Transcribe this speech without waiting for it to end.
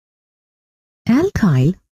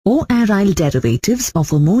Alkyl or aryl derivatives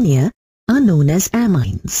of ammonia are known as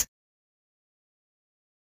amines.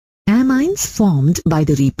 Amines formed by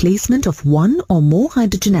the replacement of one or more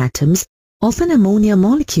hydrogen atoms of an ammonia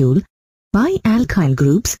molecule by alkyl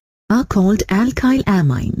groups are called alkyl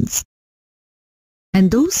amines. And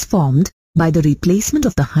those formed by the replacement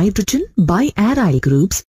of the hydrogen by aryl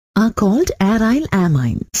groups are called aryl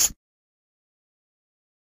amines.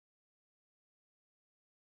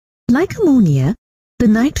 Like ammonia, the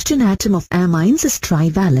nitrogen atom of amines is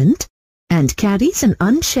trivalent and carries an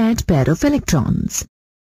unshared pair of electrons.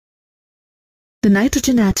 The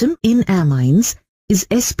nitrogen atom in amines is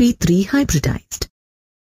sp3 hybridized.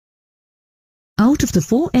 Out of the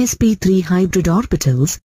 4 sp3 hybrid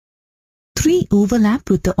orbitals, 3 overlap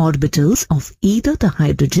with the orbitals of either the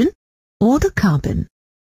hydrogen or the carbon.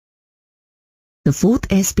 The 4th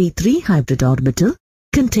sp3 hybrid orbital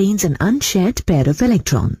contains an unshared pair of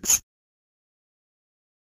electrons.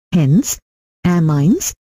 Hence,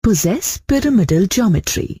 amines possess pyramidal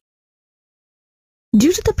geometry.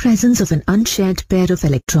 Due to the presence of an unshared pair of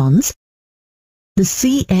electrons, the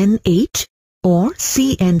CNH or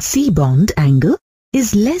CNC bond angle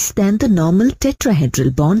is less than the normal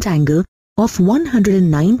tetrahedral bond angle of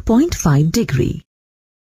 109.5 degree.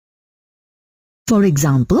 For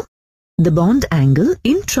example, the bond angle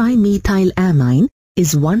in trimethylamine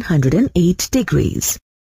is 108 degrees.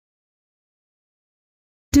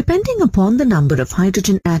 Depending upon the number of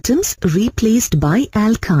hydrogen atoms replaced by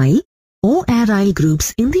alkyl or aryl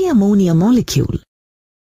groups in the ammonia molecule,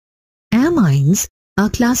 amines are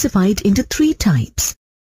classified into 3 types.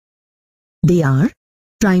 They are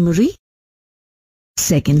primary,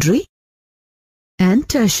 secondary, and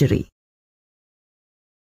tertiary.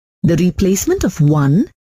 The replacement of 1,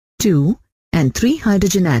 2, and 3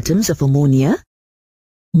 hydrogen atoms of ammonia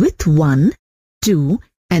with 1, 2,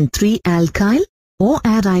 and 3 alkyl or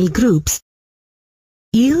aryl groups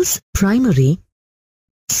yields primary,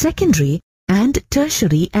 secondary, and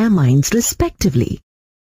tertiary amines respectively.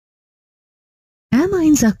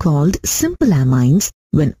 Amines are called simple amines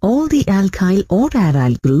when all the alkyl or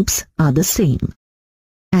aryl groups are the same,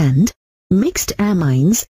 and mixed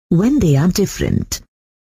amines when they are different.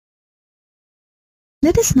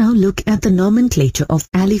 Let us now look at the nomenclature of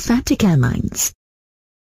aliphatic amines.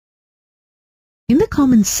 In the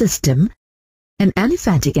common system, an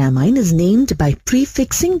aliphatic amine is named by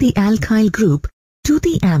prefixing the alkyl group to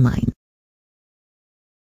the amine.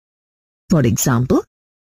 For example,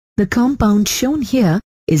 the compound shown here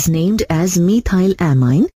is named as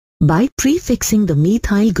methylamine by prefixing the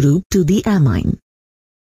methyl group to the amine.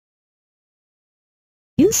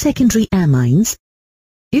 In secondary amines,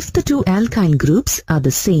 if the 2 alkyl groups are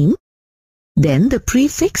the same, then the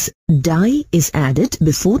prefix di is added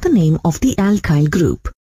before the name of the alkyl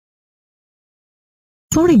group.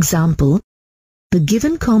 For example, the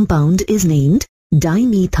given compound is named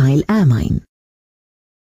dimethylamine.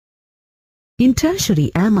 In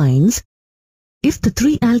tertiary amines, if the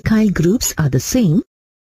 3 alkyl groups are the same,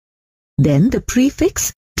 then the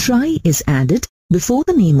prefix tri is added before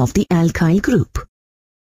the name of the alkyl group.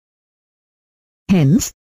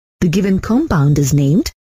 Hence, the given compound is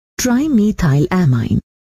named trimethylamine.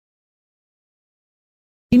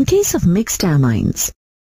 In case of mixed amines,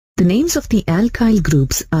 the names of the alkyl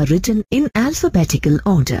groups are written in alphabetical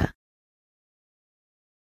order.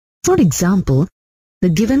 For example, the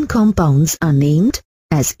given compounds are named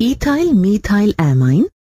as ethyl-methylamine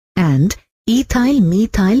and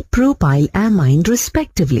ethyl-methyl-propylamine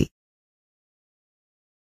respectively.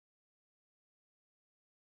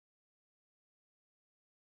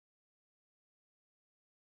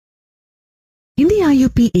 In the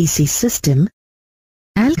IUPAC system,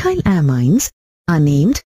 alkyl amines are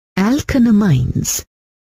named alkanamines.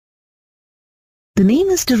 The name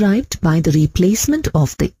is derived by the replacement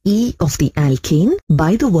of the E of the alkane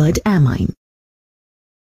by the word amine.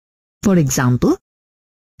 For example,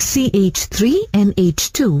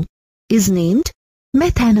 CH3NH2 is named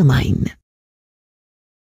methanamine.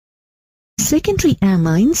 Secondary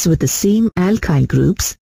amines with the same alkyl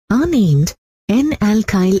groups are named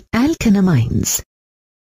N-alkyl alkanamines.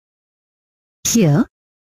 Here,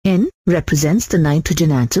 N represents the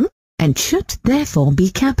nitrogen atom and should therefore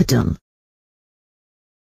be capital.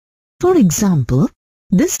 For example,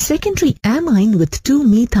 this secondary amine with 2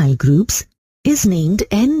 methyl groups is named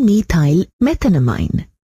N-methyl methanamine.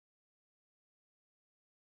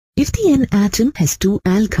 If the N atom has 2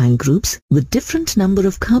 alkyl groups with different number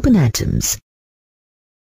of carbon atoms,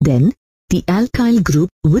 then the alkyl group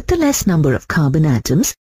with the less number of carbon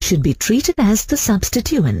atoms should be treated as the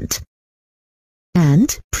substituent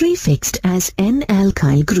and prefixed as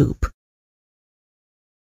N-alkyl group.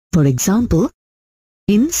 For example,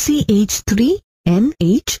 in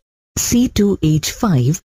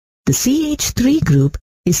CH3NHC2H5, the CH3 group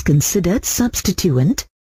is considered substituent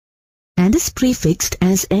and is prefixed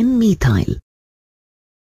as N-methyl.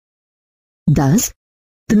 Thus,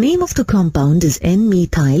 the name of the compound is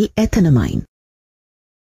N-methyl ethanamine.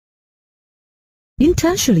 In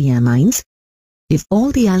tertiary amines, if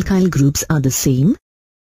all the alkyl groups are the same,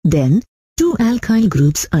 then two alkyl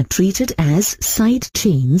groups are treated as side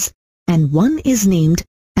chains and one is named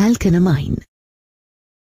alkanamine.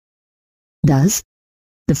 Thus,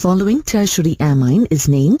 the following tertiary amine is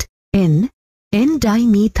named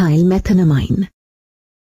N-dimethylmethanamine.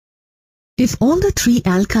 If all the three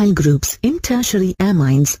alkyl groups in tertiary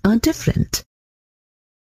amines are different,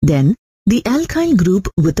 then the alkyl group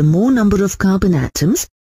with the more number of carbon atoms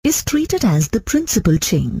is treated as the principal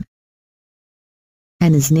chain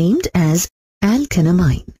and is named as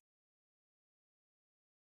alkanamine.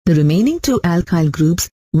 The remaining two alkyl groups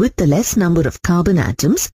with the less number of carbon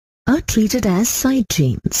atoms are treated as side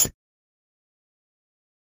chains.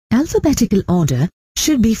 Alphabetical order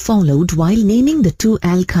should be followed while naming the two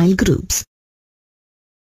alkyl groups.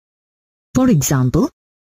 For example,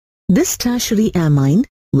 this tertiary amine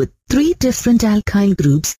with three different alkyl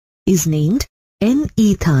groups is named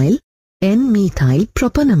N-ethyl N-methyl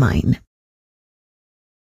propanamine.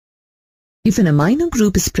 If an amino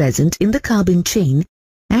group is present in the carbon chain,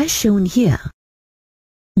 as shown here,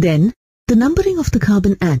 then the numbering of the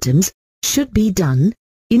carbon atoms should be done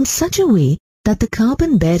in such a way that the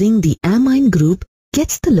carbon bearing the amine group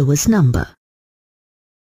gets the lowest number.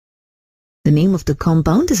 The name of the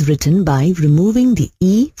compound is written by removing the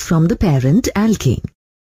E from the parent alkane,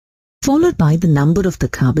 followed by the number of the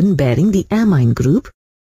carbon bearing the amine group,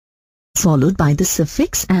 followed by the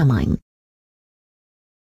suffix amine.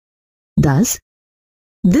 Thus,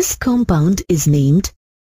 this compound is named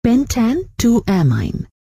pentan-2-amine.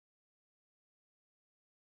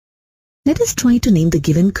 Let us try to name the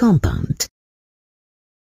given compound.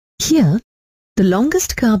 Here, the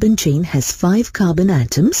longest carbon chain has 5 carbon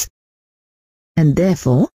atoms, and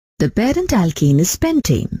therefore the parent alkane is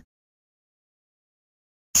pentane.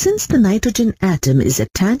 Since the nitrogen atom is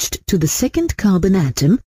attached to the second carbon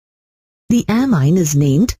atom, the amine is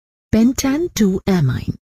named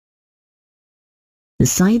pentan-2-amine. The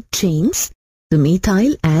side chains, the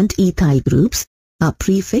methyl and ethyl groups, are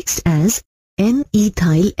prefixed as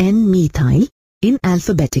N-ethyl N-methyl in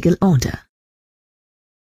alphabetical order.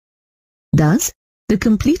 Thus, the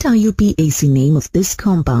complete IUPAC name of this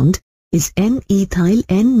compound is N-ethyl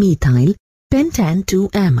N-methyl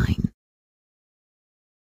pentan-2-amine.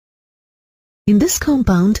 In this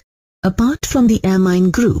compound, apart from the amine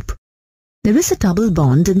group, there is a double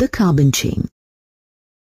bond in the carbon chain.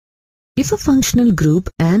 If a functional group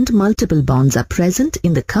and multiple bonds are present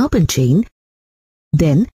in the carbon chain,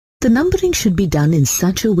 then the numbering should be done in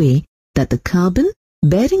such a way that the carbon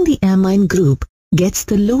bearing the amine group gets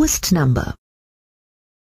the lowest number.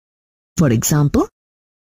 For example,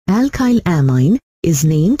 alkyl amine is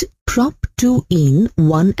named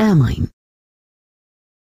prop-2-ene-1-amine.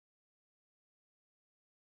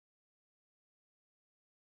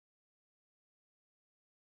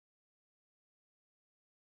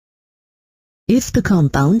 If the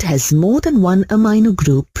compound has more than one amino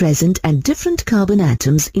group present and different carbon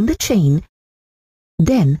atoms in the chain,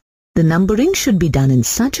 then the numbering should be done in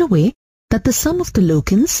such a way that the sum of the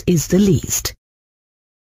locants is the least.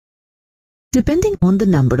 Depending on the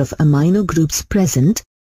number of amino groups present,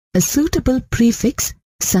 a suitable prefix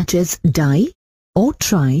such as di or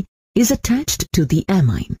tri is attached to the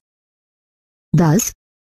amine. Thus,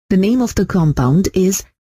 the name of the compound is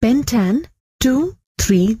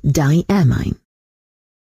pentan-2,3-diamine.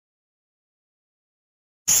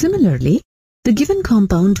 Similarly, the given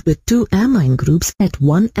compound with two amine groups at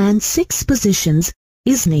 1 and 6 positions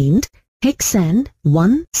is named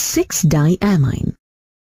hexane-1,6-diamine.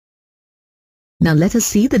 Now let us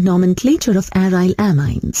see the nomenclature of aryl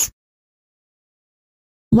amines.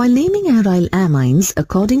 While naming aryl amines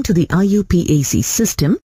according to the IUPAC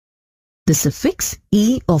system, the suffix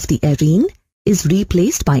E of the arene is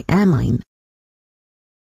replaced by amine.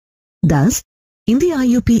 Thus, in the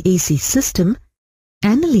IUPAC system,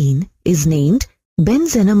 aniline is named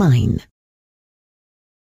benzenamine.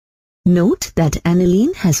 Note that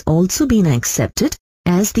aniline has also been accepted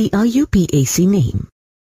as the IUPAC name.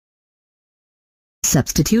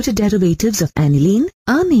 Substituted derivatives of aniline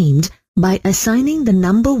are named by assigning the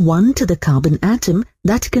number 1 to the carbon atom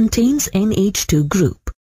that contains NH2 group.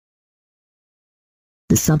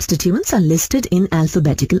 The substituents are listed in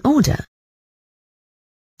alphabetical order.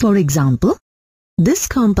 For example, this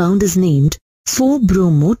compound is named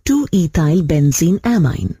 4-bromo-2-ethyl-benzene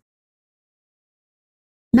amine.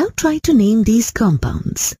 Now try to name these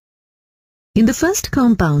compounds. In the first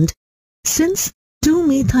compound, since two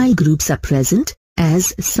methyl groups are present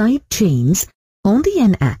as side chains on the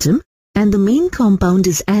N atom and the main compound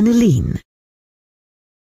is aniline,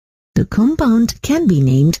 the compound can be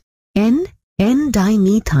named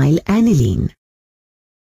N-dimethyl-aniline.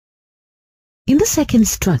 In the second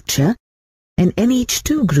structure, an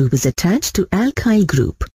NH2 group is attached to alkyl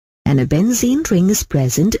group and a benzene ring is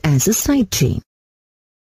present as a side chain.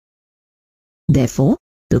 Therefore,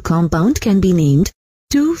 the compound can be named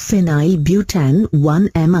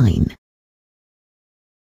 2-phenyl-butan-1-amine.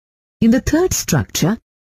 In the third structure,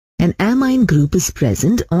 an amine group is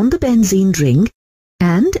present on the benzene ring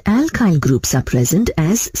and alkyl groups are present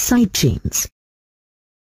as side chains.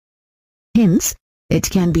 Hence, it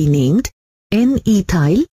can be named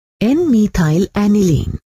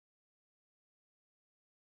N-ethyl-N-methyl-aniline.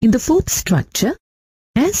 In the fourth structure,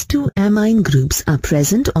 as two amine groups are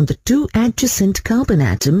present on the two adjacent carbon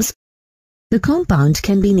atoms, the compound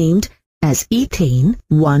can be named as ethane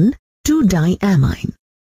 1,2-diamine.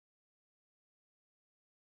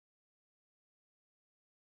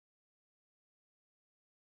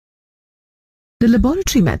 The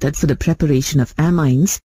laboratory method for the preparation of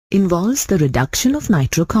amines involves the reduction of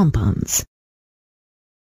nitro compounds.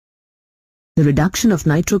 The reduction of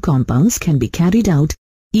nitro compounds can be carried out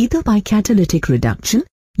either by catalytic reduction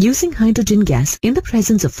using hydrogen gas in the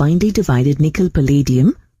presence of finely divided nickel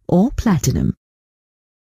palladium or platinum,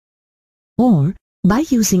 or by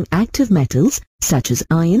using active metals such as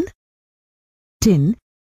iron, tin,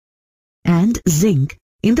 and zinc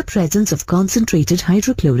in the presence of concentrated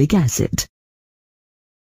hydrochloric acid.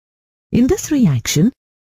 In this reaction,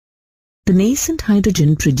 the nascent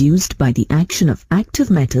hydrogen produced by the action of active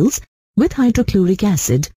metals with hydrochloric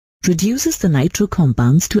acid reduces the nitro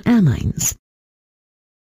compounds to amines.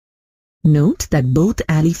 Note that both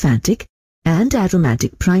aliphatic and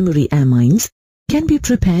aromatic primary amines can be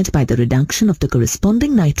prepared by the reduction of the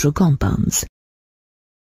corresponding nitro compounds.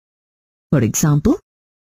 For example,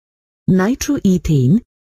 nitroethane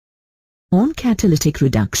on catalytic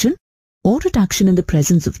reduction or reduction in the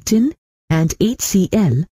presence of tin and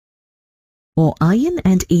HCl or iron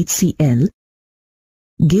and HCl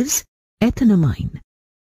gives ethanamine.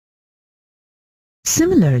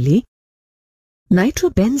 Similarly,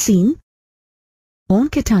 nitrobenzene on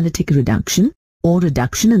catalytic reduction or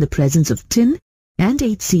reduction in the presence of tin and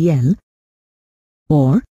HCl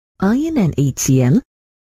or iron and HCl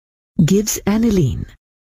gives aniline.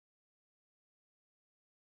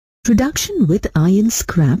 Reduction with iron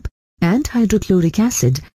scrap and hydrochloric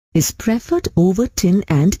acid is preferred over tin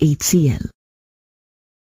and HCl.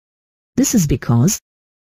 This is because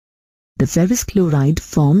the ferrous chloride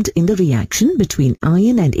formed in the reaction between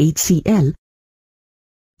iron and HCl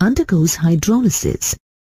undergoes hydrolysis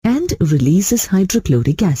and releases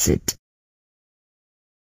hydrochloric acid.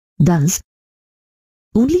 Thus,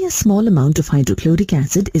 only a small amount of hydrochloric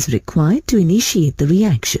acid is required to initiate the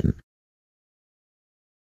reaction.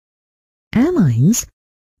 Amines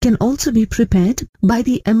can also be prepared by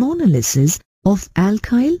the ammonolysis of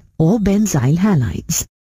alkyl or benzyl halides.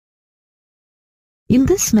 In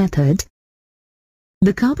this method,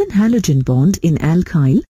 the carbon-halogen bond in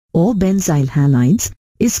alkyl or benzyl halides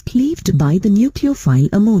is cleaved by the nucleophile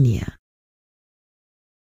ammonia.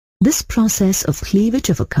 This process of cleavage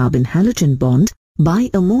of a carbon-halogen bond by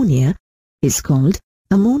ammonia is called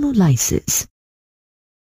ammonolysis.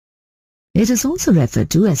 It is also referred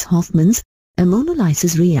to as Hofmann's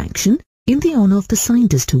ammonolysis reaction in the honor of the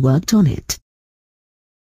scientist who worked on it.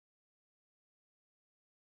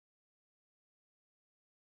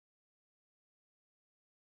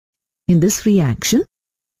 In this reaction,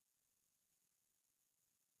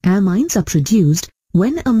 amines are produced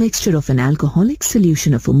when a mixture of an alcoholic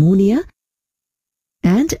solution of ammonia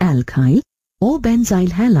and alkyl or benzyl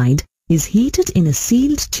halide is heated in a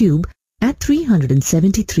sealed tube at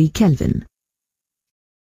 373 Kelvin.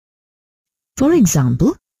 For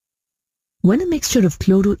example, when a mixture of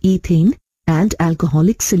chloroethane and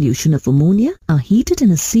alcoholic solution of ammonia are heated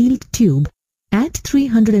in a sealed tube at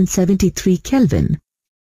 373 Kelvin,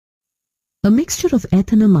 a mixture of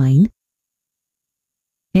ethanamine,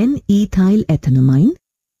 N-ethylethanamine,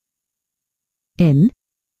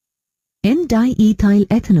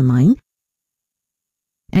 N-diethylethanamine,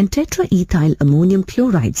 and tetraethyl ammonium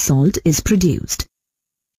chloride salt is produced.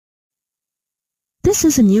 This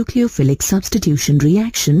is a nucleophilic substitution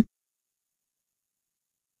reaction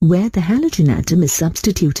where the halogen atom is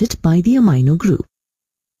substituted by the amino group.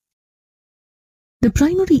 The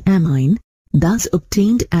primary amine thus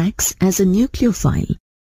obtained acts as a nucleophile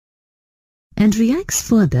and reacts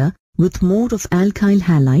further with more of alkyl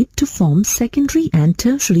halide to form secondary and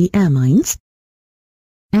tertiary amines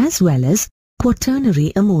as well as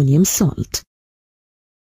quaternary ammonium salt.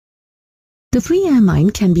 The free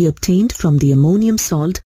amine can be obtained from the ammonium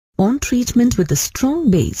salt on treatment with a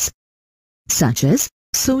strong base such as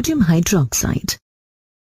sodium hydroxide.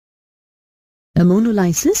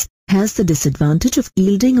 Ammonolysis has the disadvantage of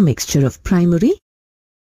yielding a mixture of primary,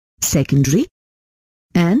 secondary,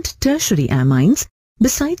 and tertiary amines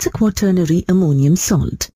besides a quaternary ammonium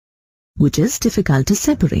salt, which is difficult to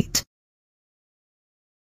separate.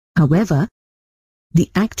 However, the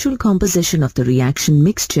actual composition of the reaction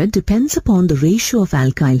mixture depends upon the ratio of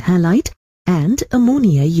alkyl halide and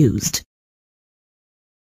ammonia used.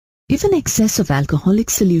 If an excess of alcoholic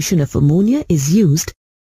solution of ammonia is used,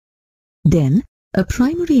 then a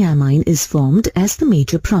primary amine is formed as the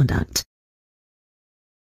major product.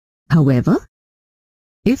 However,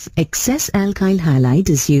 if excess alkyl halide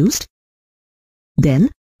is used, then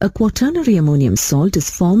a quaternary ammonium salt is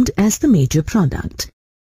formed as the major product.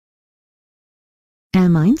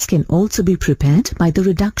 Amines can also be prepared by the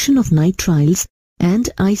reduction of nitriles and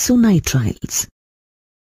isonitriles.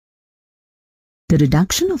 The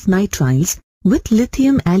reduction of nitriles with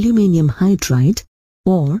lithium aluminium hydride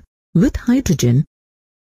or with hydrogen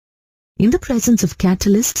in the presence of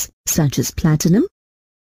catalysts such as platinum,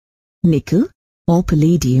 nickel or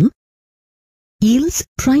palladium yields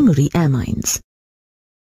primary amines.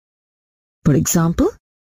 For example,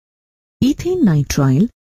 ethane nitrile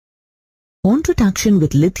on reduction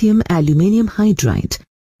with lithium aluminium hydride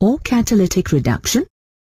or catalytic reduction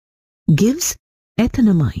gives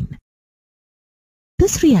ethanamine.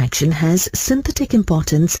 This reaction has synthetic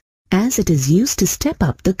importance as it is used to step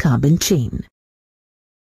up the carbon chain.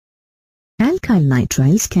 Alkyl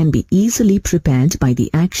nitriles can be easily prepared by the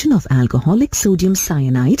action of alcoholic sodium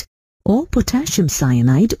cyanide or potassium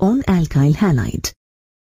cyanide on alkyl halide.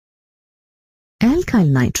 Alkyl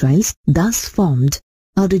nitriles thus formed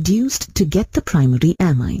are reduced to get the primary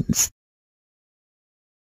amines.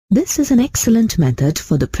 This is an excellent method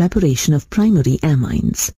for the preparation of primary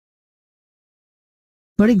amines.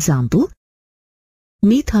 For example,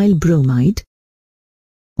 methyl bromide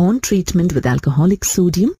on treatment with alcoholic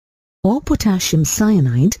sodium or potassium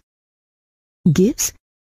cyanide gives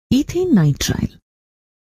ethane nitrile.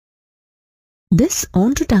 This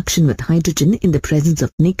on reduction with hydrogen in the presence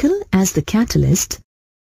of nickel as the catalyst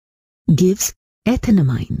gives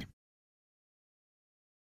ethanamine.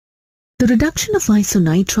 The reduction of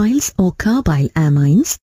isonitriles or carbyl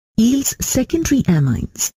amines yields secondary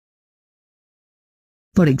amines.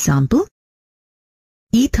 For example,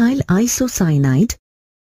 ethyl isocyanide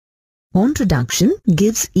on reduction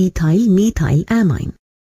gives ethyl methyl amine,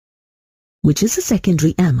 which is a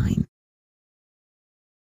secondary amine.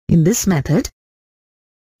 In this method,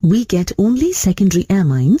 we get only secondary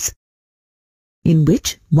amines in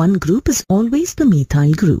which one group is always the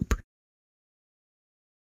methyl group.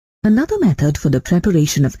 Another method for the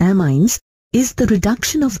preparation of amines is the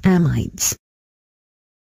reduction of amides.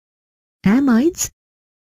 Amides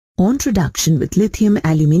on reduction with lithium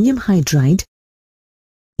aluminium hydride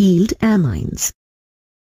yield amines.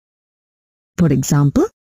 For example,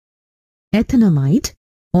 ethanamide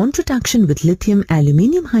on reduction with lithium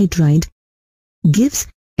aluminium hydride gives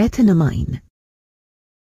ethanamine.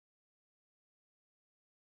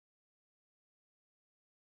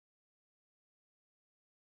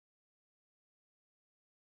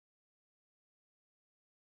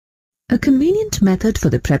 A convenient method for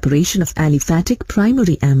the preparation of aliphatic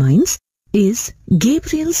primary amines is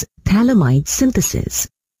Gabriel's phthalimide synthesis.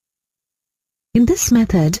 In this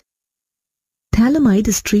method, phthalimide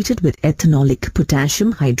is treated with ethanolic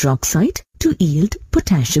potassium hydroxide to yield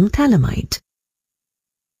potassium phthalimide.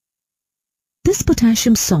 This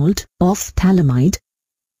potassium salt of phthalimide,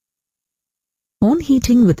 on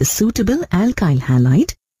heating with a suitable alkyl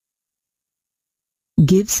halide,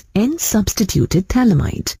 gives N-substituted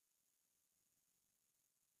phthalimide.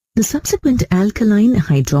 The subsequent alkaline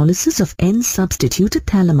hydrolysis of N-substituted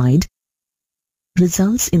phthalimide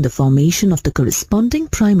results in the formation of the corresponding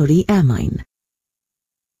primary amine.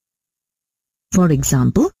 For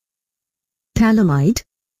example, phthalimide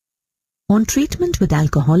on treatment with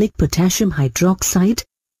alcoholic potassium hydroxide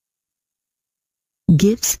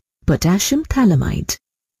gives potassium phthalimide.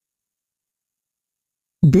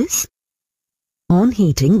 This, on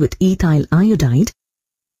heating with ethyl iodide,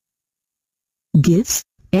 gives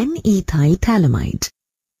N-ethyl phthalimide.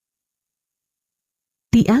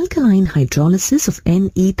 The alkaline hydrolysis of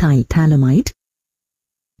N-ethyl phthalimide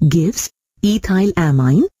gives ethyl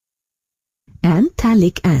amine and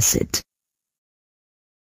phthalic acid.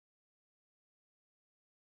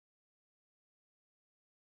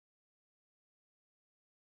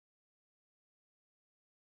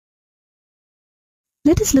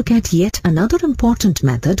 Let us look at yet another important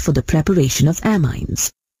method for the preparation of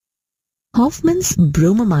amines. Hofmann's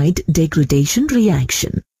bromamide degradation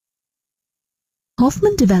reaction.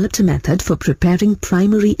 Hofmann developed a method for preparing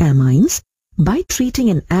primary amines by treating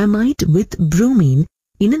an amide with bromine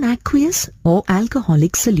in an aqueous or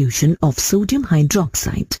alcoholic solution of sodium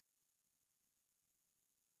hydroxide.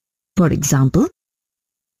 For example,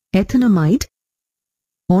 ethanamide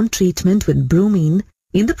on treatment with bromine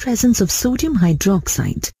in the presence of sodium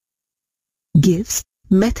hydroxide gives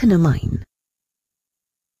methanamine.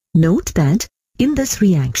 Note that in this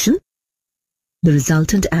reaction, the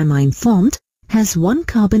resultant amine formed has one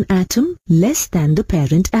carbon atom less than the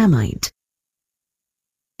parent amide.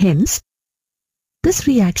 Hence, this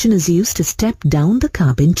reaction is used to step down the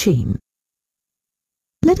carbon chain.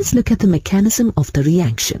 Let us look at the mechanism of the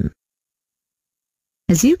reaction.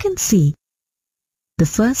 As you can see, the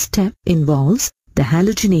first step involves the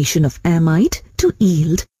halogenation of amide to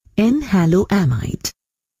yield N-haloamide.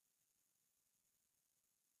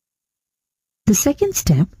 The second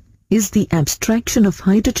step is the abstraction of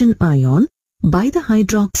hydrogen ion by the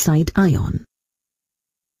hydroxide ion.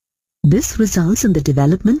 This results in the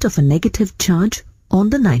development of a negative charge on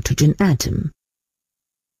the nitrogen atom.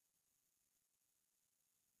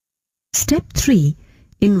 Step 3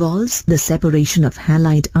 involves the separation of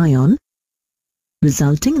halide ion,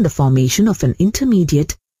 resulting in the formation of an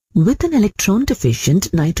intermediate with an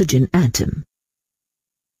electron-deficient nitrogen atom.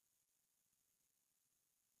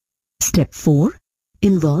 Step 4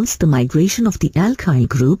 involves the migration of the alkyl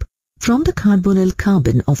group from the carbonyl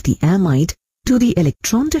carbon of the amide to the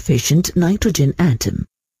electron-deficient nitrogen atom.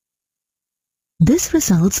 This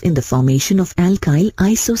results in the formation of alkyl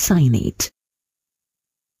isocyanate.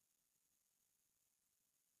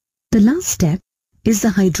 The last step is the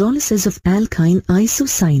hydrolysis of alkyne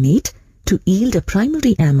isocyanate to yield a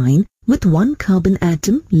primary amine with one carbon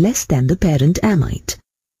atom less than the parent amide.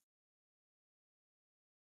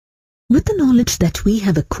 With the knowledge that we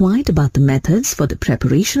have acquired about the methods for the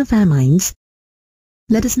preparation of amines,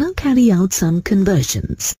 let us now carry out some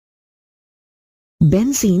conversions.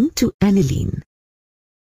 Benzene to aniline,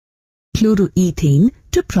 chloroethane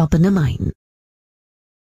to propanamine.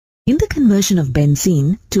 In the conversion of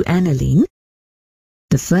benzene to aniline,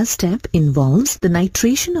 the first step involves the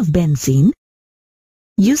nitration of benzene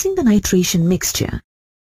using the nitration mixture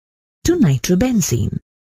to nitrobenzene.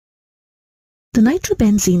 The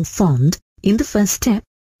nitrobenzene formed in the first step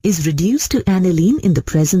is reduced to aniline in the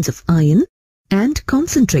presence of iron and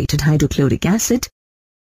concentrated hydrochloric acid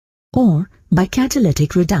or by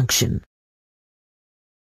catalytic reduction.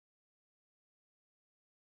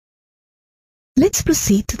 Let's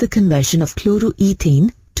proceed to the conversion of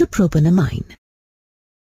chloroethane to propanamine.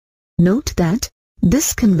 Note that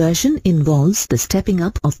this conversion involves the stepping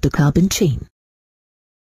up of the carbon chain.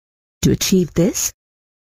 To achieve this,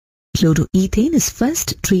 chloroethane is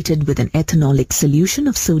first treated with an ethanolic solution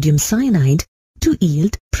of sodium cyanide to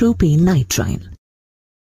yield propane nitrile.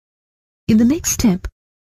 In the next step,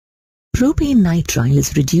 propane nitrile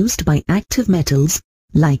is reduced by active metals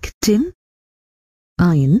like tin,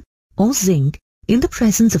 iron, or zinc in the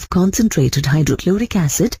presence of concentrated hydrochloric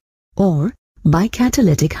acid or by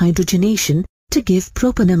catalytic hydrogenation to give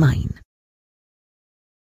propanamine.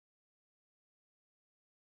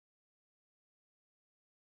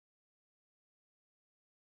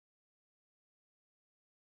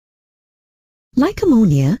 Like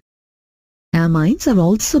ammonia, amines are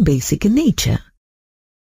also basic in nature.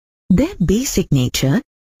 Their basic nature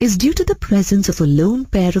is due to the presence of a lone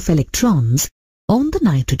pair of electrons on the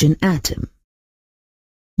nitrogen atom.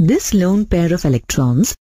 This lone pair of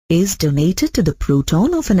electrons is donated to the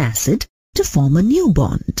proton of an acid to form a new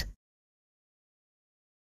bond.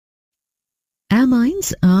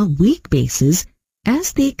 Amines are weak bases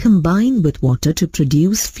as they combine with water to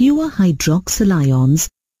produce fewer hydroxyl ions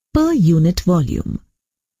per unit volume.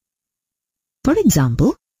 For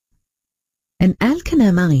example, an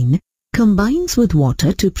alkanamine combines with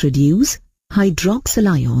water to produce hydroxyl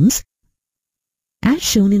ions as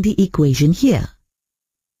shown in the equation here.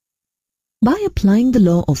 By applying the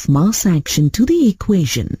law of mass action to the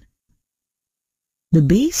equation, the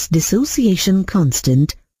base dissociation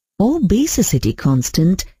constant or basicity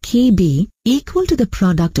constant Kb equal to the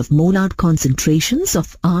product of molar concentrations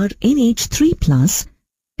of RNH3+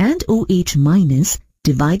 and OH-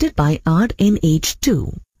 divided by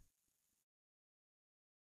RNH2.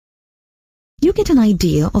 You get an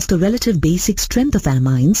idea of the relative basic strength of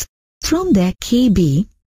amines from their Kb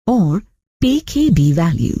or pKb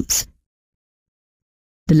values.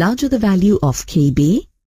 The larger the value of Kb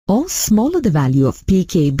or smaller the value of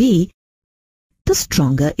pKb, the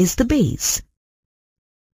stronger is the base.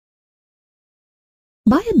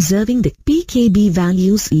 By observing the pKb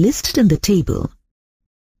values listed in the table,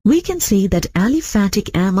 we can say that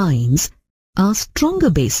aliphatic amines are stronger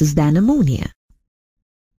bases than ammonia.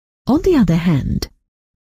 On the other hand,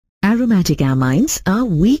 aromatic amines are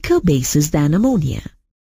weaker bases than ammonia.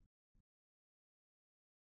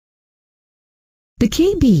 The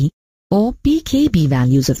Kb or pKb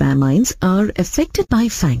values of amines are affected by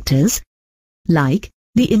factors like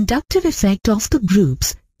the inductive effect of the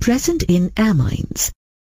groups present in amines,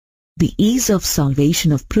 the ease of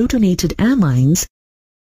solvation of protonated amines,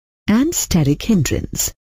 and steric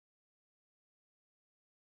hindrance.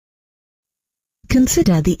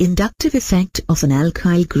 Consider the inductive effect of an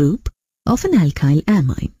alkyl group of an alkyl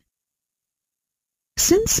amine.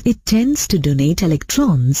 Since it tends to donate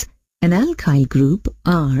electrons, an alkyl group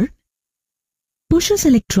R pushes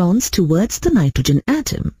electrons towards the nitrogen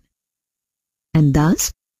atom and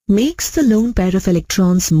thus makes the lone pair of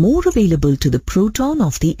electrons more available to the proton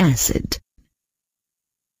of the acid.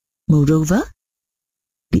 Moreover,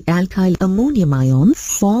 the alkyl ammonium ion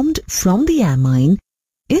formed from the amine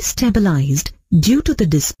is stabilized due to the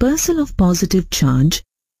dispersal of positive charge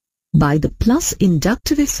by the plus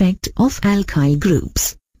inductive effect of alkyl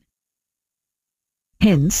groups.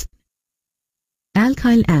 Hence,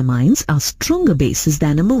 alkyl amines are stronger bases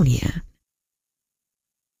than ammonia.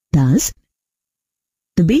 Thus,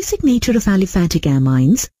 the basic nature of aliphatic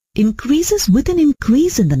amines increases with an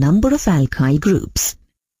increase in the number of alkyl groups.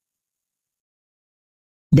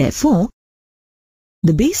 Therefore,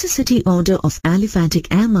 the basicity order of aliphatic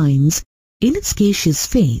amines in its gaseous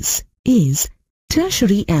phase is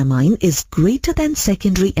tertiary amine is greater than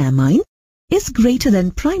secondary amine is greater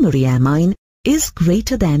than primary amine is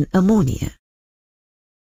greater than ammonia.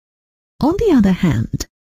 On the other hand,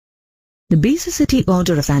 the basicity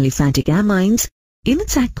order of aliphatic amines in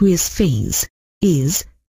its aqueous phase is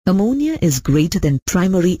ammonia is greater than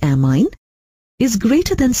primary amine, is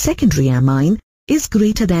greater than secondary amine, is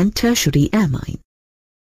greater than tertiary amine.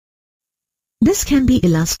 This can be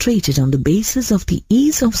illustrated on the basis of the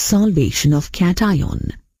ease of solvation of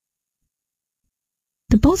cation.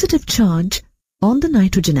 The positive charge on the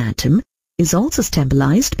nitrogen atom is also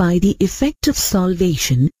stabilized by the effect of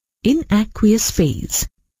solvation in aqueous phase.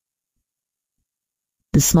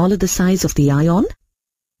 The smaller the size of the ion,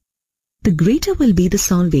 the greater will be the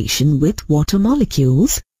solvation with water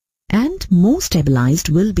molecules and more stabilized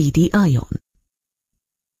will be the ion.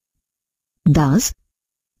 Thus,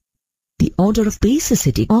 the order of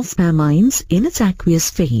basicity of amines in its aqueous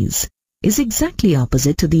phase is exactly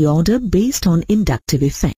opposite to the order based on inductive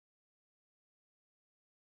effect.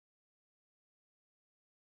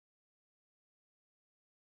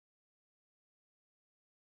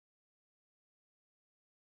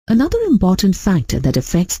 Another important factor that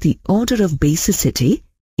affects the order of basicity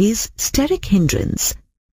is steric hindrance.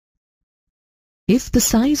 If the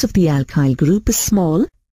size of the alkyl group is small,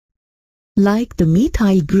 like the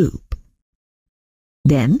methyl group,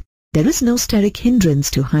 then there is no steric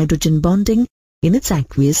hindrance to hydrogen bonding in its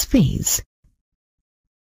aqueous phase.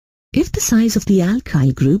 If the size of the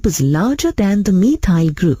alkyl group is larger than the methyl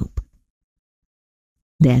group,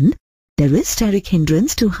 then there is steric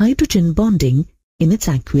hindrance to hydrogen bonding in its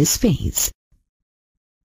aqueous phase.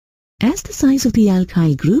 As the size of the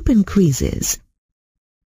alkyl group increases,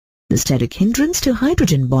 the steric hindrance to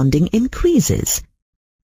hydrogen bonding increases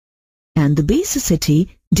and the basicity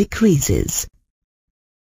decreases.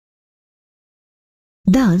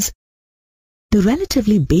 Thus, the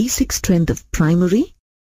relatively basic strength of primary,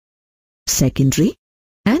 secondary,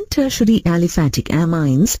 and tertiary aliphatic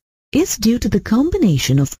amines is due to the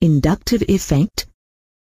combination of inductive effect,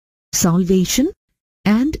 solvation,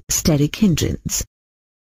 and steric hindrance.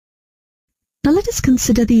 Now let us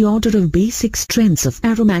consider the order of basic strengths of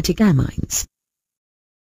aromatic amines.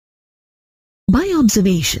 By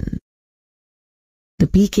observation, the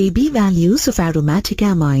pKb values of aromatic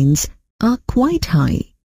amines are quite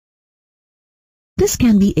high. This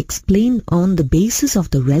can be explained on the basis of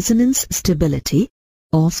the resonance stability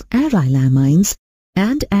of aryl amines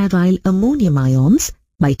and aryl ammonium ions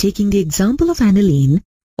by taking the example of aniline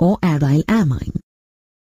or aryl amine.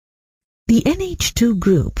 The NH2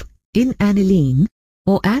 group in aniline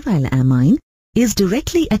or aryl amine is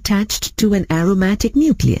directly attached to an aromatic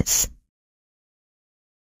nucleus.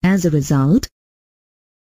 As a result,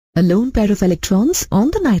 a lone pair of electrons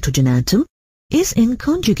on the nitrogen atom is in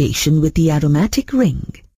conjugation with the aromatic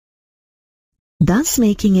ring. thus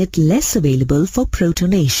making it less available for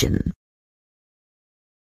protonation.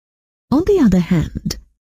 On the other hand,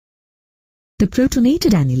 the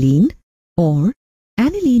protonated aniline or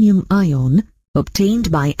anilinium ion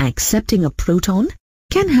obtained by accepting a proton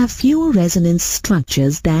can have fewer resonance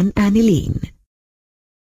structures than aniline.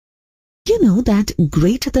 You know that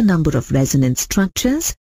greater the number of resonance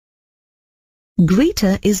structures,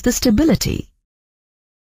 greater is the stability.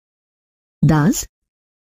 Thus,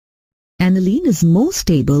 aniline is more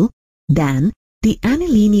stable than the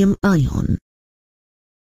anilinium ion.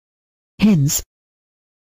 Hence,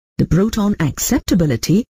 the proton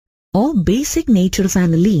acceptability or basic nature of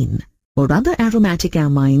aniline or other aromatic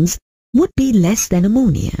amines would be less than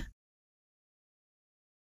ammonia.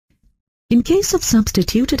 In case of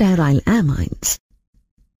substituted aryl amines,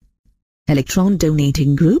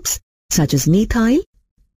 electron-donating groups such as methyl,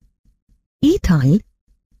 ethyl,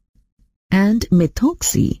 and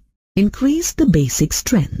methoxy increase the basic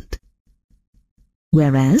strength,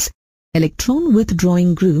 whereas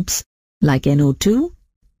electron-withdrawing groups like NO2,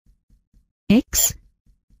 X,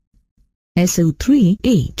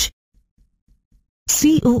 SO3H,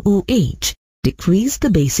 COOH decrease the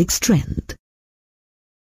basic strength.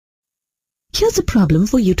 Here's a problem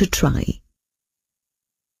for you to try.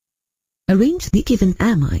 Arrange the given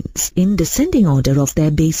amines in descending order of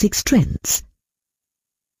their basic strengths.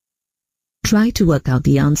 Try to work out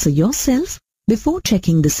the answer yourself before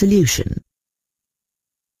checking the solution.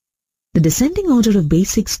 The descending order of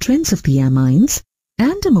basic strengths of the amines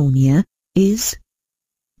and ammonia is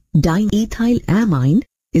dimethylamine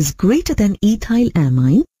is greater than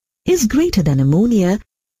ethylamine is greater than ammonia.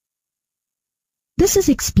 This is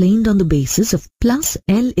explained on the basis of plus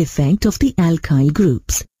L effect of the alkyl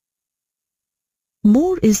groups.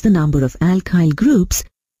 More is the number of alkyl groups,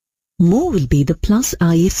 more will be the plus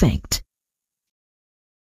I effect.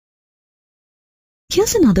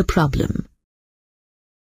 Here's another problem.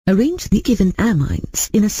 Arrange the given amines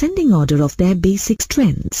in ascending order of their basic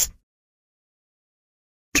strengths.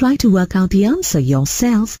 Try to work out the answer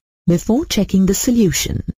yourself before checking the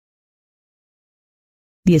solution.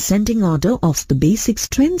 The ascending order of the basic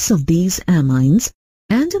strengths of these amines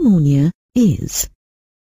and ammonia is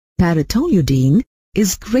paratoluidine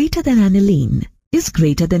is greater than aniline is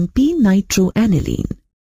greater than p-nitroaniline.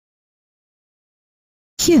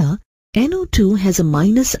 Here, NO2 has a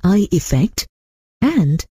minus I effect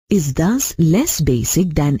and is thus less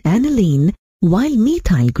basic than aniline, while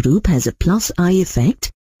methyl group has a plus I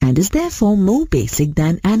effect and is therefore more basic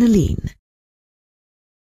than aniline.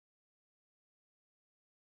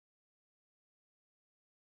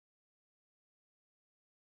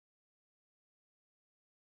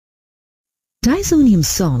 Diazonium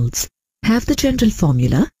salts have the general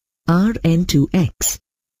formula Rn2X,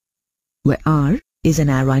 where R is an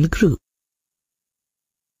aryl group.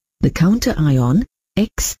 The counter ion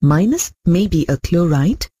X- may be a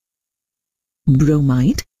chloride,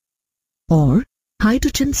 bromide, or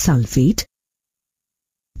hydrogen sulfate,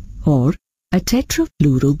 or a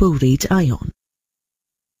tetrafluoroborate ion.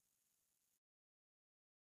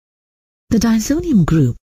 The diazonium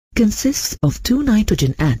group consists of two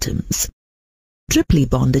nitrogen atoms, triply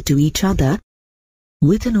bonded to each other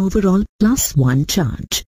with an overall +1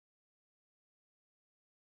 charge.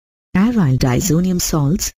 Aryl diazonium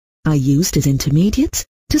salts are used as intermediates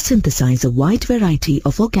to synthesize a wide variety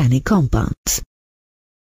of organic compounds.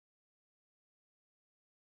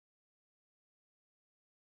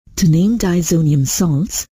 To name diazonium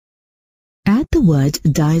salts, add the word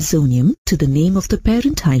diazonium to the name of the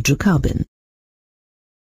parent hydrocarbon.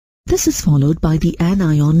 This is followed by the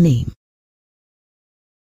anion name.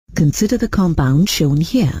 Consider the compound shown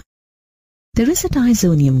here. There is a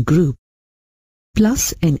diazonium group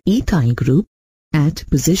plus an ethyl group at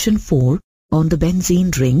position 4 on the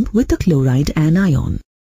benzene ring with the chloride anion.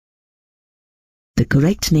 The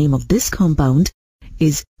correct name of this compound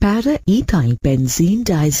is para-ethyl benzene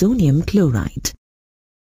diazonium chloride.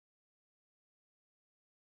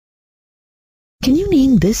 Can you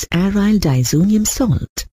name this aryl diazonium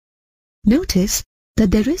salt? Notice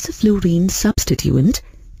that there is a fluorine substituent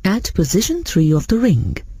at position 3 of the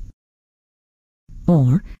ring,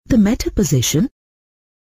 or the meta position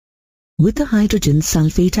with the hydrogen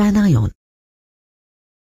sulfate anion.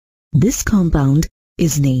 This compound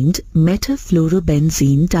is named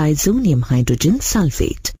metafluorobenzene diazonium hydrogen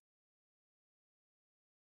sulfate.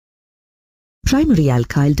 Primary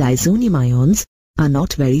alkyl diazonium ions are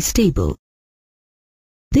not very stable.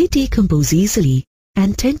 They decompose easily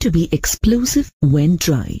and tend to be explosive when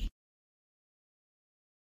dry.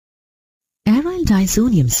 Aryl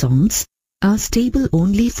diazonium salts are stable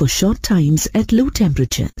only for short times at low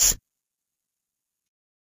temperatures.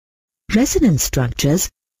 Resonance structures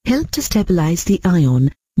help to stabilize the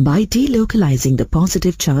ion by delocalizing the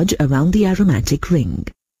positive charge around the aromatic ring.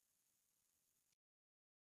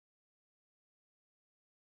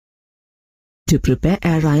 To prepare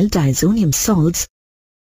aryl diazonium salts,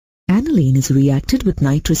 aniline is reacted with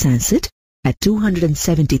nitrous acid at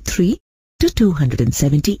 273 to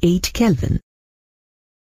 278 Kelvin.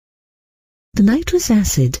 The nitrous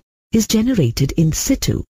acid is generated in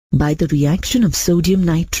situ by the reaction of sodium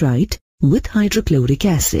nitrite with hydrochloric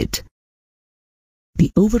acid.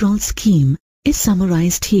 The overall scheme is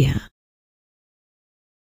summarized here.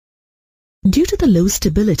 Due to the low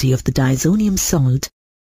stability of the diazonium salt,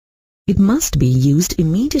 it must be used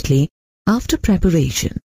immediately after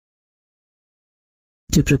preparation.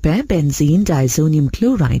 To prepare benzene diazonium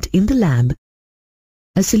chloride in the lab,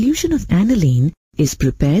 a solution of aniline is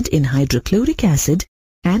prepared in hydrochloric acid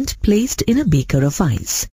and placed in a beaker of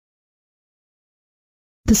ice.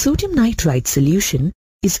 The sodium nitrite solution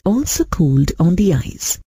is also cooled on the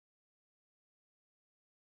ice.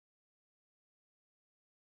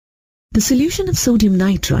 The solution of sodium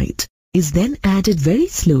nitrite is then added very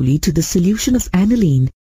slowly to the solution of aniline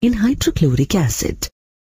in hydrochloric acid,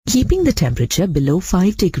 keeping the temperature below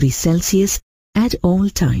 5 degrees Celsius at all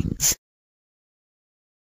times.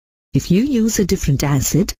 If you use a different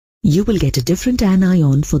acid, you will get a different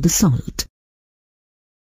anion for the salt.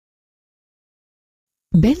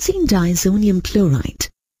 Benzene diazonium chloride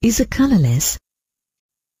is a colorless,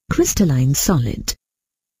 crystalline solid.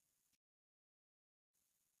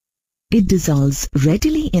 It dissolves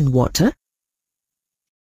readily in water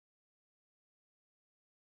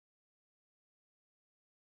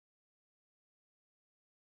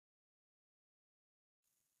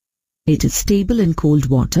It is stable in cold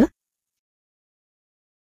water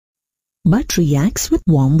but reacts with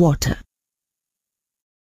warm water.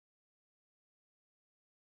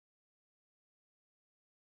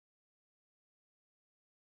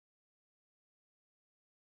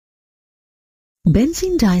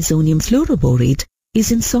 Benzene diazonium fluoroborate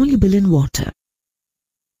is insoluble in water.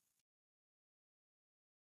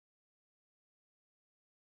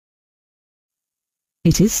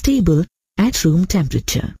 It is stable at room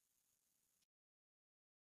temperature.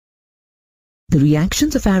 The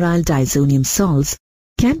reactions of aryl diazonium salts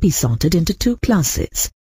can be sorted into two classes.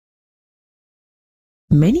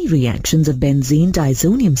 Many reactions of benzene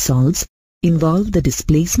diazonium salts involve the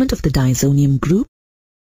displacement of the diazonium group,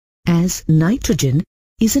 as nitrogen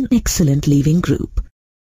is an excellent leaving group.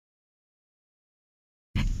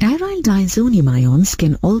 Aryl diazonium ions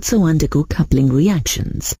can also undergo coupling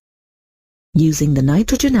reactions, using the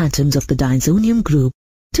nitrogen atoms of the diazonium group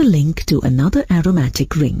to link to another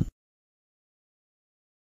aromatic ring.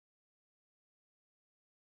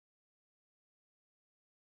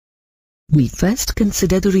 We first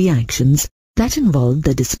consider the reactions that involve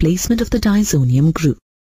the displacement of the diazonium group.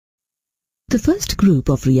 The first group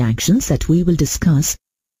of reactions that we will discuss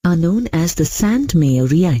are known as the Sand-Meyer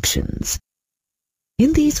reactions.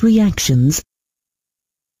 In these reactions,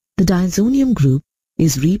 the diazonium group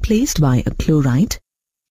is replaced by a chloride,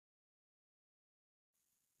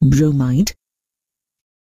 bromide,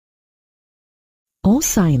 or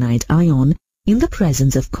cyanide ion in the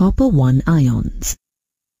presence of copper-1 ions.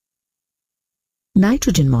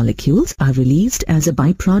 Nitrogen molecules are released as a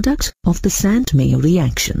byproduct of the Sand-Meyer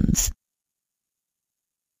reactions.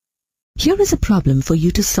 Here is a problem for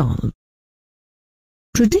you to solve.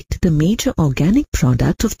 Predict the major organic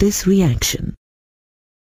product of this reaction.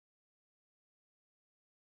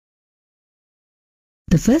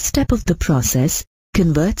 The first step of the process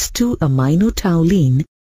converts 2-aminotoluene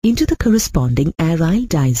into the corresponding aryl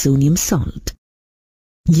diazonium salt.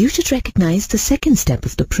 You should recognize the second step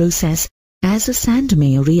of the process as a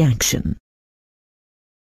Sand-Meyer reaction.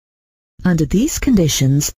 Under these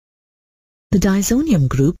conditions, the diazonium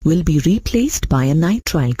group will be replaced by a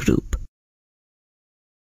nitrile group.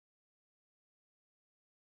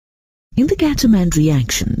 In the Gattermann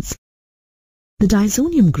reactions, the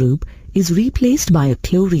diazonium group is replaced by a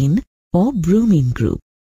chlorine or bromine group.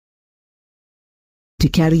 To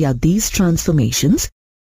carry out these transformations,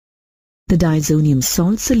 the diazonium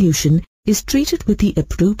salt solution is treated with the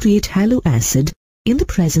appropriate halo acid in the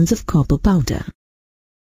presence of copper powder.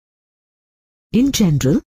 In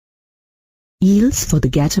general, yields for the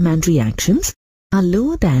Gattermann reactions are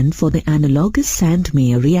lower than for the analogous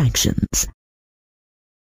Sand-Meyer reactions.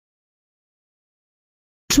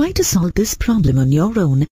 Try to solve this problem on your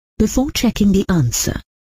own before checking the answer.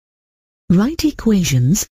 Write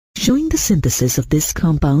equations showing the synthesis of this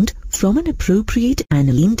compound from an appropriate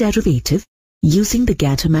aniline derivative using the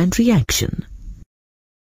Gattermann reaction.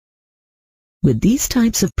 With these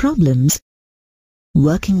types of problems,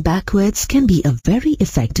 working backwards can be a very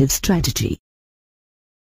effective strategy.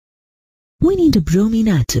 We need a bromine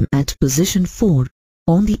atom at position 4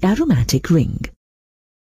 on the aromatic ring.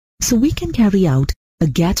 So we can carry out a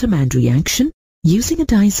Gattermann reaction using a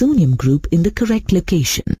diazonium group in the correct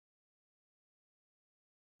location.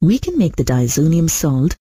 We can make the diazonium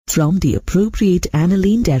salt from the appropriate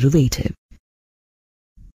aniline derivative.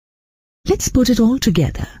 Let's put it all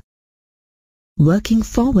together, working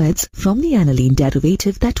forwards from the aniline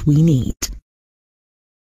derivative that we need.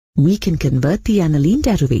 We can convert the aniline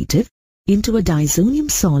derivative into a diazonium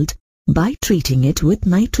salt by treating it with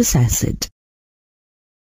nitrous acid.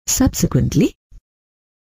 Subsequently,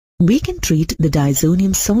 we can treat the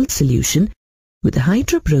diazonium salt solution with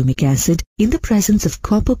hydrobromic acid in the presence of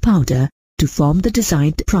copper powder to form the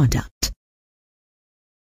desired product.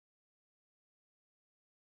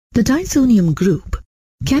 The diazonium group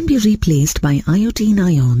can be replaced by iodine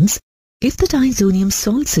ions if the diazonium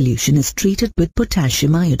salt solution is treated with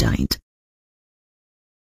potassium iodide.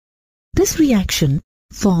 This reaction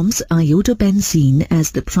forms iodobenzene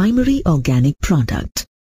as the primary organic product.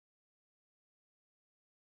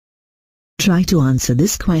 Try to answer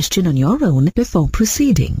this question on your own before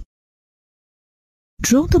proceeding.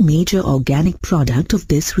 Draw the major organic product of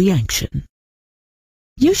this reaction.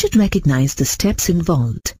 You should recognize the steps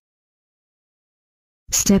involved.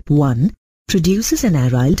 Step 1 produces an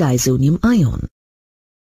aryl diazonium ion.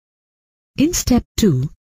 In step 2,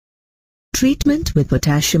 treatment with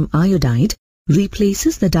potassium iodide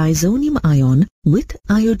replaces the diazonium ion with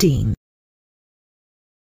iodine.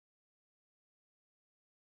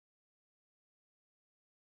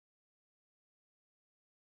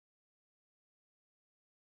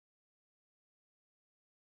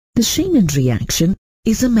 The Shiksha reaction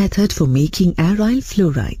is a method for making aryl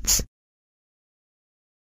fluorides.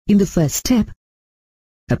 In the first step,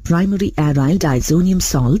 a primary aryl diazonium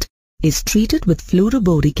salt is treated with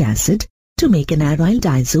fluoroboric acid to make an aryl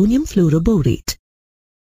diazonium fluoroborate,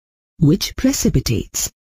 which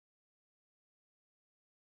precipitates.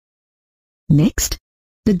 Next,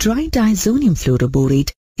 the dry diazonium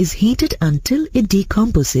fluoroborate is heated until it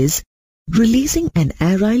decomposes, releasing an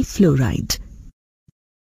aryl fluoride.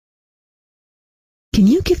 Can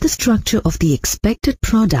you give the structure of the expected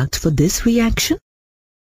product for this reaction?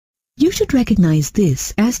 You should recognize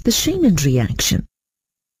this as the Shiksha reaction.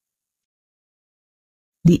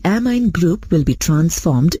 The amine group will be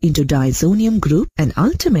transformed into diazonium group and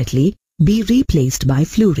ultimately be replaced by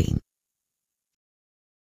fluorine.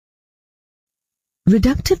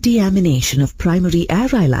 Reductive deamination of primary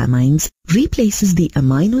aryl amines replaces the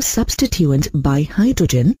amino substituent by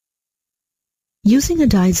hydrogen, using a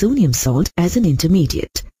diazonium salt as an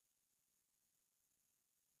intermediate.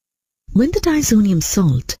 When the diazonium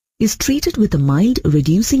salt is treated with a mild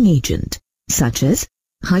reducing agent, such as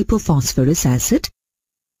hypophosphorus acid,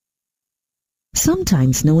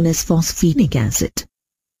 sometimes known as phosphenic acid,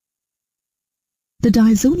 the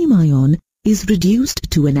diazonium ion is reduced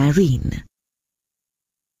to an arene.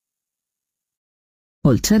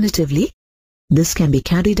 Alternatively, this can be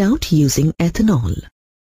carried out using ethanol.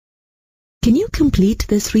 Can you complete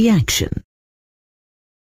this reaction?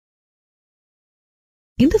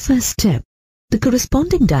 In the first step, the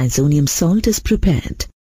corresponding diazonium salt is prepared.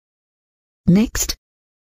 Next,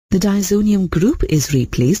 the diazonium group is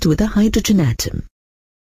replaced with a hydrogen atom.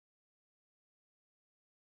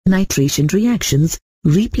 Nitration reactions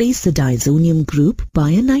replace the diazonium group by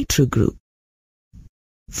a nitro group.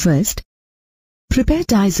 First, prepare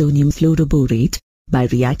diazonium fluoroborate by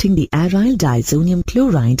reacting the aryl diazonium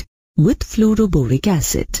chloride with fluoroboric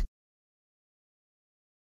acid.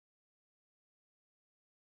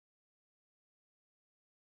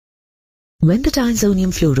 When the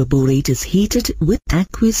diazonium fluoroborate is heated with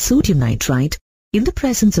aqueous sodium nitrite in the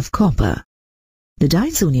presence of copper, the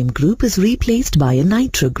diazonium group is replaced by a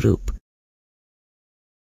nitro group.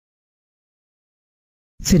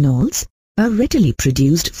 Phenols are readily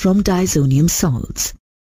produced from diazonium salts.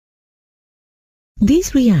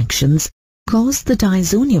 These reactions cause the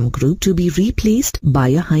diazonium group to be replaced by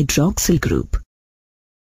a hydroxyl group.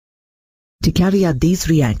 To carry out these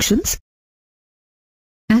reactions,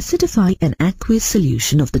 acidify an aqueous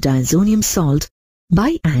solution of the diazonium salt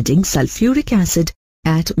by adding sulfuric acid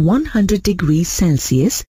at 100 degrees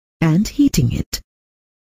Celsius and heating it.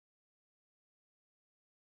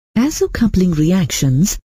 Azocoupling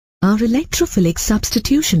reactions are electrophilic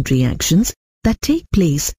substitution reactions that take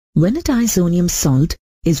place when a diazonium salt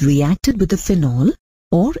is reacted with a phenol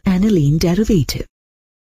or aniline derivative.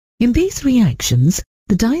 In these reactions,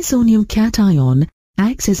 the diazonium cation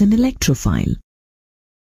acts as an electrophile.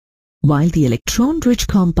 while the electron-rich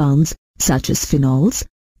compounds such as phenols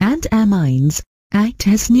and amines act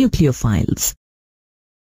as nucleophiles.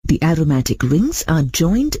 The aromatic rings are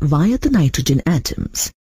joined via the nitrogen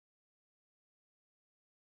atoms.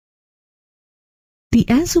 The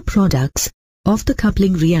azo products of the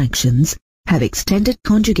coupling reactions have extended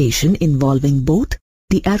conjugation involving both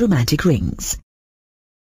the aromatic rings.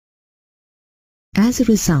 As a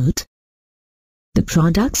result, the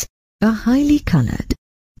products are highly colored.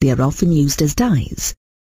 They are often used as dyes.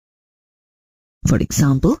 For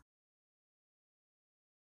example,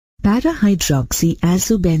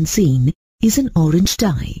 para-hydroxyazobenzene is an orange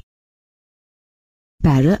dye.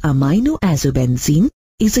 Para-aminoazobenzene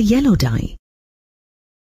is a yellow dye.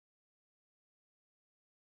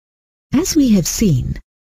 As we have seen,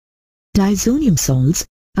 diazonium salts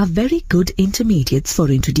are very good intermediates for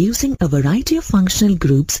introducing a variety of functional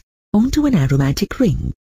groups onto an aromatic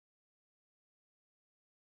ring.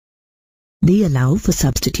 They allow for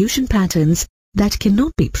substitution patterns that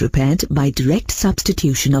cannot be prepared by direct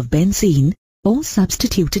substitution of benzene or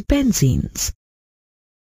substituted benzenes.